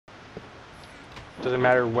Does it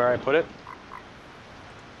matter where I put it?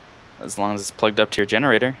 As long as it's plugged up to your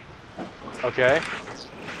generator. Okay.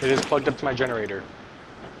 It is plugged up to my generator.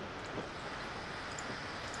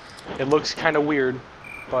 It looks kind of weird,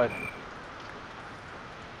 but...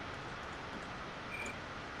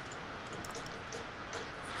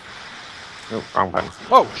 Oh, wrong button.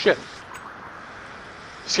 Oh, shit.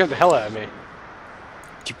 Scared the hell out of me.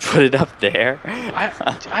 Did you put it up there?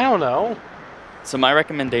 I don't know. So my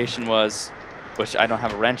recommendation was, which I don't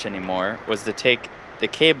have a wrench anymore, was to take the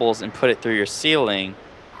cables and put it through your ceiling.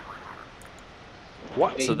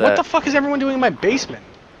 What? So What the fuck is everyone doing in my basement?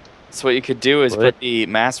 So what you could do is put the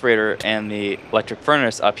macerator and the electric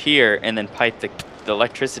furnace up here, and then pipe the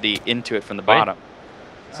electricity into it from the bottom,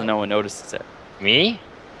 so no one notices it. Me?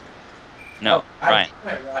 No, Ryan.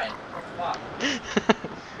 Ryan.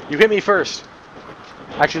 You hit me first.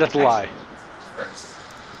 Actually, that's a lie.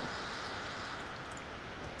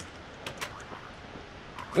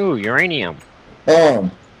 Ooh, uranium.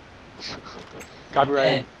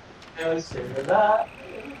 Copyright.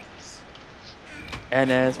 And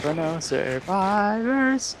as for no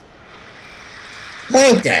survivors,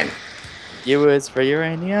 Plankton. it was for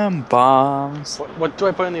uranium bombs. What do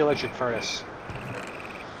I put in the electric furnace?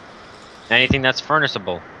 Anything that's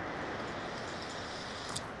furnaceable.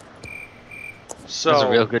 So That's a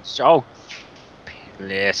real good. Oh,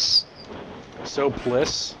 bliss. So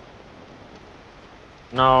bliss.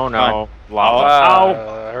 No, no. Oh,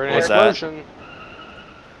 Lava. I heard an What's that? explosion.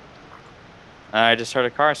 I just heard a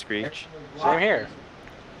car screech. Same here.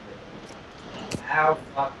 Ow,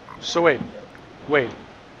 fuck. So wait.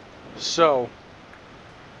 So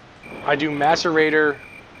I do macerator,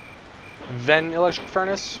 then electric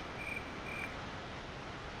furnace.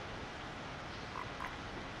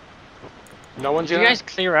 No one's Did gonna. you guys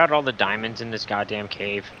clear out all the diamonds in this goddamn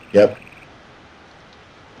cave? Yep.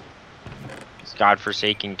 This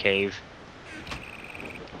godforsaken cave.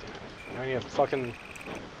 Now you have fucking.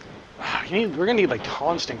 We're gonna need like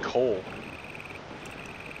constant coal.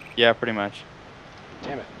 Yeah, pretty much.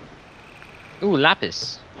 Damn it. Ooh,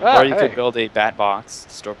 lapis. Ah, Or you hey. could build a bat box to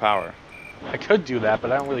store power. I could do that,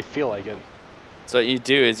 but I don't really feel like it. So what you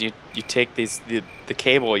do is you take the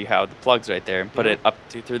cable you have, the plugs right there, and put it up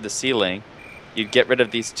through the ceiling. You get rid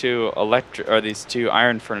of these two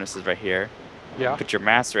iron furnaces right here. Yeah. Put your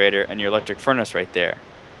macerator and your electric furnace right there,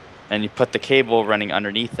 and you put the cable running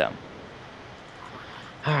underneath them.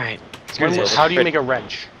 All right. How do you make a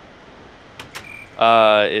wrench?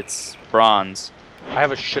 It's bronze. I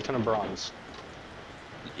have a shit ton of bronze.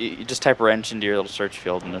 You just type wrench into your little search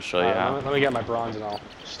field, and it'll show you how. Let me get my bronze and I'll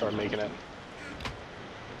start making it.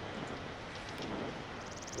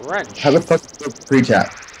 Wrench. How the fuck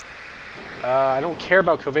pre-tap? I don't care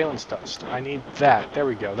about covalence dust. I need that. There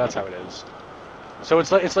we go. That's how it is. So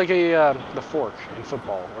it's like a the fork in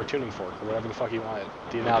football, or tuning fork, or whatever the fuck you want it,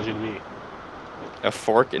 the analogy to be. A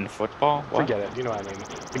fork in football? What? Forget it. You know what I mean.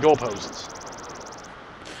 The goalposts.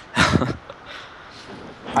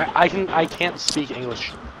 I can't speak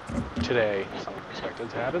English today. It's not expected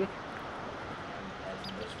to happen.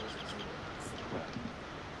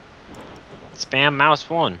 Spam mouse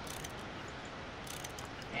 1.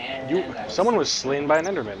 Someone was slain by an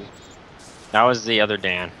Enderman. That was the other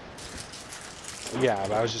Dan. Yeah,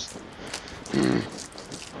 but I was just.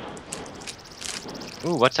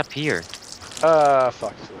 Ooh, what's up here? Fuck.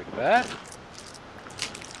 So like that.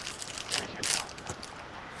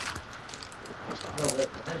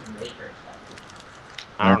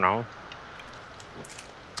 I don't know.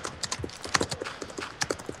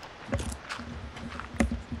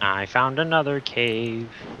 I found another cave.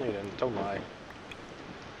 No, you didn't. Don't lie.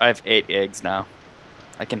 I have 8 eggs now.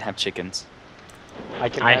 I can have chickens. I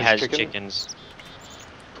can. I has has chickens.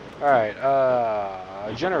 All right.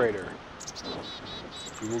 Generator.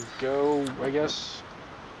 We will go, I guess,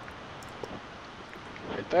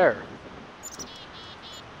 right there.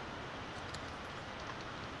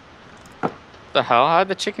 The hell? How'd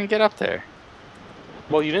the chicken get up there?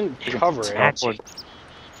 Well, you didn't cover it. Magic.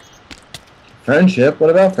 Friendship? What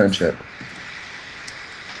about friendship?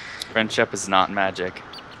 Friendship is not magic.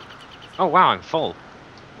 Oh wow, I'm full.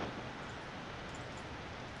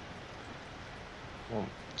 Oh,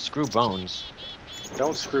 screw bones.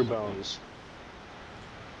 Don't screw bones.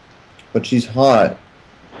 But she's hot.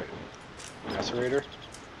 Macerator.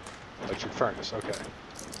 Electric furnace. Okay.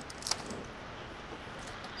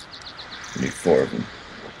 We need 4 of them.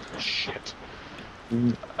 Shit.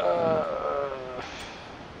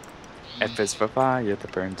 F is for fire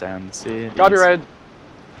that burns down the city. Copyright.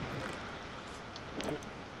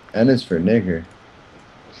 N is for nigger.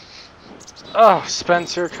 Oh,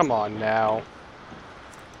 Spencer, come on now.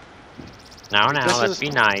 Now, This let's is- be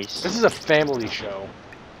nice. This is a family show.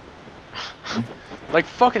 Like,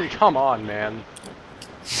 fucking come on, man.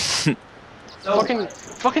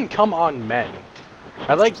 Fucking come on, men.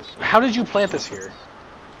 I like. How did you plant this here,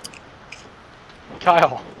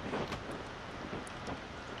 Kyle?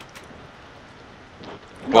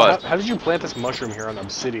 What? How did you plant this mushroom here on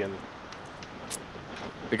obsidian?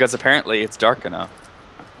 Because apparently it's dark enough.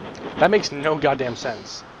 That makes no goddamn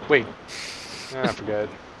sense. Wait. Forget it.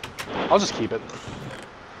 I'll just keep it.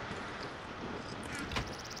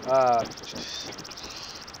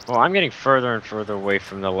 Well, I'm getting further and further away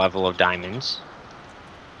from the level of diamonds.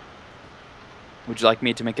 Would you like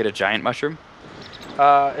me to make it a giant mushroom?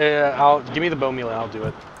 I'll give me the bone meal and I'll do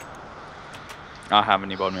it. I don't have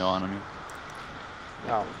any bone meal on me.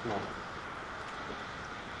 Oh, no.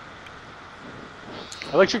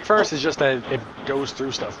 Electric furnace is just that it goes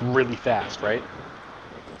through stuff really fast, right?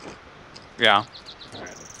 Yeah.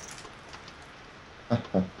 Alright.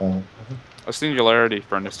 A singularity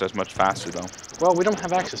furnace does much faster though. Well, we don't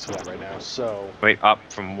have access to that right now, so... Wait, up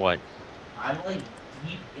from what? I'm like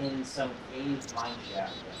deep in some cave mine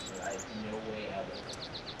shaft, but I have no way out of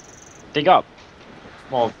it. Dig up.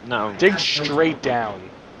 Well, no. Dig straight down.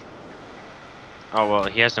 Oh, well,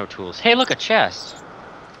 he has no tools. Hey, look, a chest.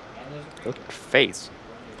 And there's a Look at your face.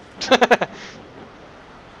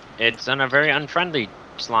 It's on a very unfriendly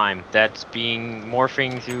slime that's being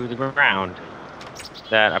morphing through the ground.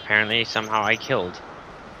 That apparently somehow I killed.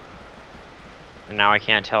 And now I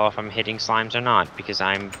can't tell if I'm hitting slimes or not because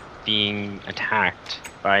I'm being attacked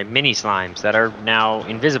by mini slimes that are now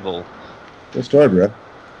invisible. Good story, bro.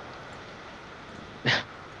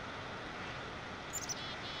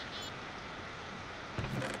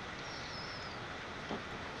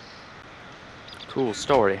 Cool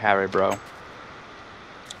story, Harry bro.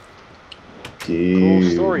 Dude.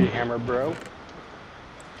 Cool story, Hammer Bro.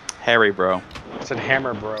 Harry bro. I said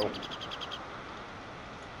Hammer Bro.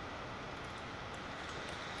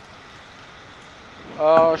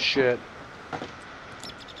 Oh, shit.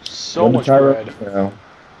 So Going to much Tyra bread. now.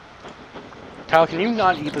 Kyle, can you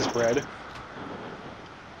not eat this bread?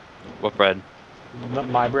 What bread? Not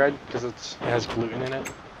my bread, because it has gluten in it.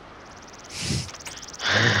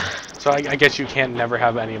 So I guess you can't never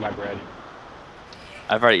have any of my bread.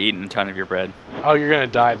 I've already eaten a ton of your bread. Oh, you're gonna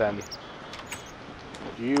die then.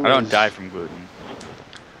 I don't die from gluten.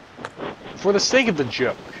 For the sake of the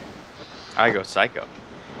joke, I go psycho.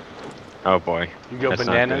 Oh boy. you go That's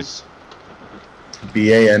not bananas.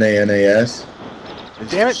 BANANAS.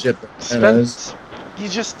 Damn it, Shit, bananas. Spence. You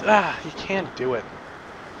just you can't do it.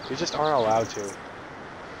 You just aren't allowed to.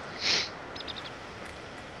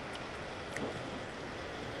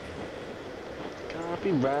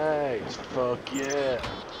 Copyrights, fuck yeah.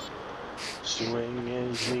 Suing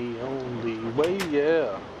is the only way,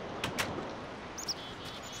 yeah.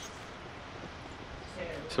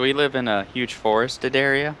 So we live in a huge forested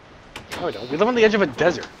area. No, we don't. We live on the edge of a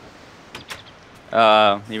desert. Me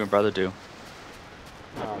and my brother do.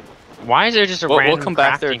 Why is there just a We'll random come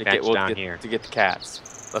back there crafting to bench get down here? to get the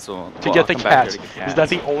cats. That's what we'll, To well, get I'll the come back cats. there to get Is that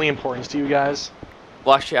cats. the only importance to you guys?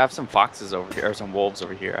 Well, actually, I have some foxes over here, or some wolves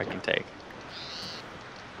over here I can take.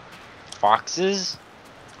 Foxes?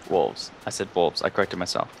 Wolves. I said wolves. I corrected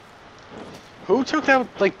myself. Who took out,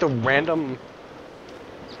 like, the random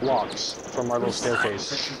blocks from our little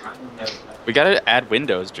staircase? We gotta add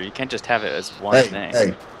windows, Drew. You can't just have it as one Hey, thing.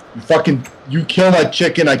 hey, you kill that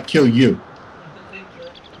chicken, I kill you.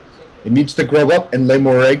 It needs to grow up and lay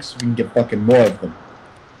more eggs so we can get fucking more of them.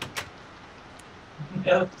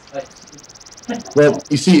 No, like, Well,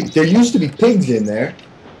 you see, there used to be pigs in there,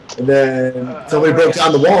 and then somebody broke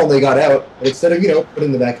down the wall and they got out. And instead of,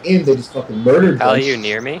 putting them back in, they just fucking murdered Pal, them. are you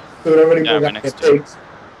near me? So nobody Yeah, more right got next their to pigs.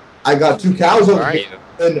 I got 2 cows Where over are here,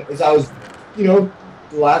 you? and as I was, the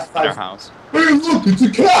last In our 5 house. Hey, look, it's a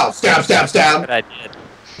cow! Stab, stab, stab! What I did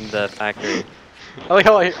in the factory. I like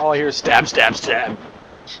how all I hear is stab, stab, stab.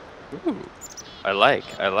 Ooh. I like.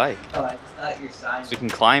 oh, I just thought your sign. So we can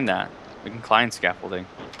climb that. We can climb scaffolding.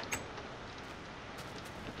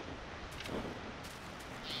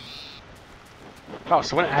 Oh,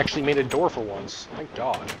 someone actually made a door for once. Thank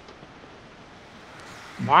God.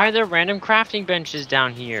 Why are there random crafting benches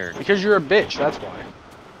down here? Because you're a bitch, that's why.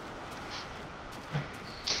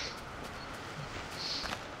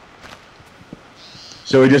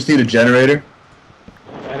 So we just need a generator?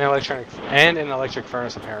 And an electric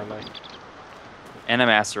furnace, apparently. And a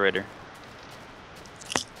macerator.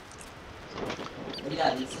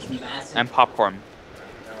 Yeah, this is massive. And popcorn.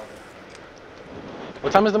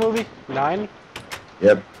 What time is the movie? 9?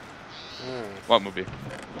 Yep. What movie?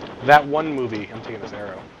 That one movie. I'm taking this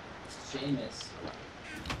arrow. Seamus.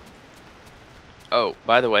 Oh,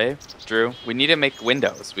 by the way, Drew, we need to make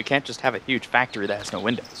windows. We can't just have a huge factory that has no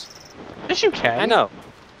windows. Yes, you can. I know.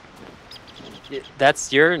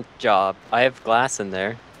 That's your job. I have glass in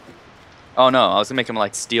there. Oh no, I was gonna make them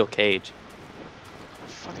like steel cage.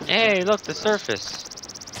 Hey, look, the surface.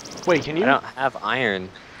 Wait, can you? I don't have iron.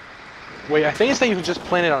 Wait, I think it's that you can just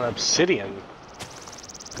plant it on obsidian.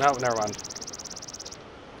 No, never mind.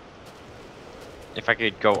 If I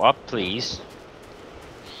could go up, please.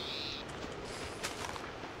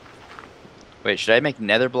 Wait, should I make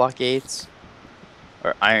nether block gates?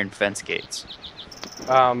 Or iron fence gates?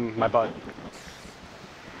 My butt.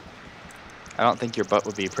 I don't think your butt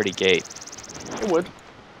would be a pretty gate. It would.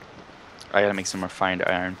 I gotta make some refined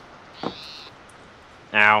iron.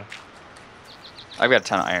 Ow. I've got a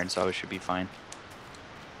ton of iron, so I should be fine.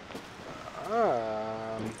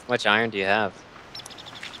 How much iron do you have?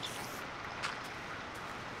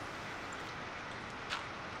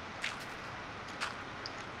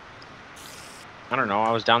 I don't know.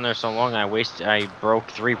 I was down there so long. I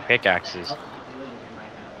broke 3 pickaxes. How are you doing in my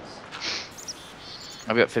house?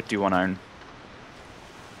 I've got 51 iron.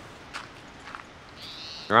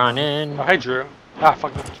 Run in. Oh, hey, Drew. Ah,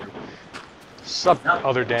 fuck that, Drew. Sup,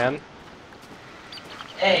 other Dan.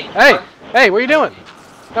 Hey. Hey! Hey, what are you doing?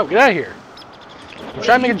 No, get out of here. I'm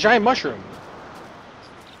trying to make a giant mushroom.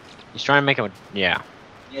 He's trying to make a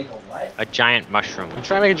What? a giant mushroom. I'm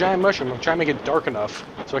trying to make a giant mushroom. I'm trying to make it dark enough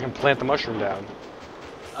so I can plant the mushroom down.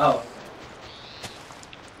 Oh.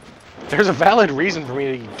 There's a valid reason for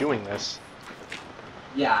me to be doing this.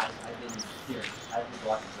 Yeah, I've been here. I've been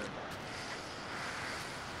blocking the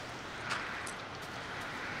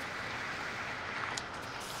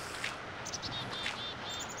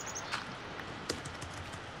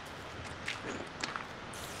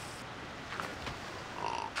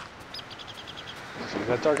Is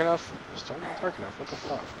that dark enough? It's still not dark enough. What the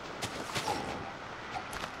fuck?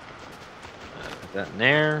 Put that in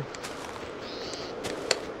there.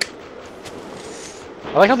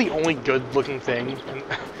 I like how the only good-looking thing.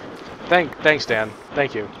 Thanks, Dan.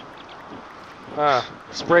 Thank you.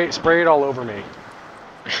 Spray it all over me.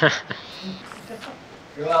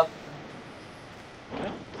 You're welcome. Can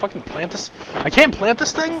I fucking plant this? I can't plant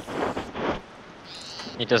this thing?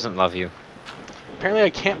 He doesn't love you. Apparently I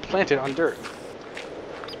can't plant it on dirt.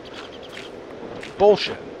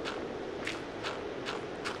 Bullshit.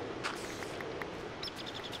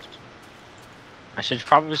 I should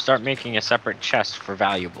probably start making a separate chest for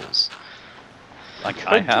valuables. Like Could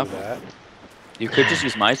I do have. that. You could just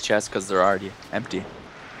use my chest because they're already empty.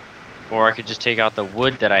 Or I could just take out the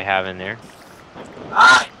wood that I have in there.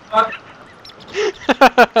 Ah! Fuck.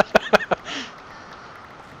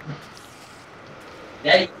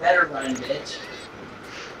 Now you better run, bitch.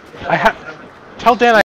 Tell Dan I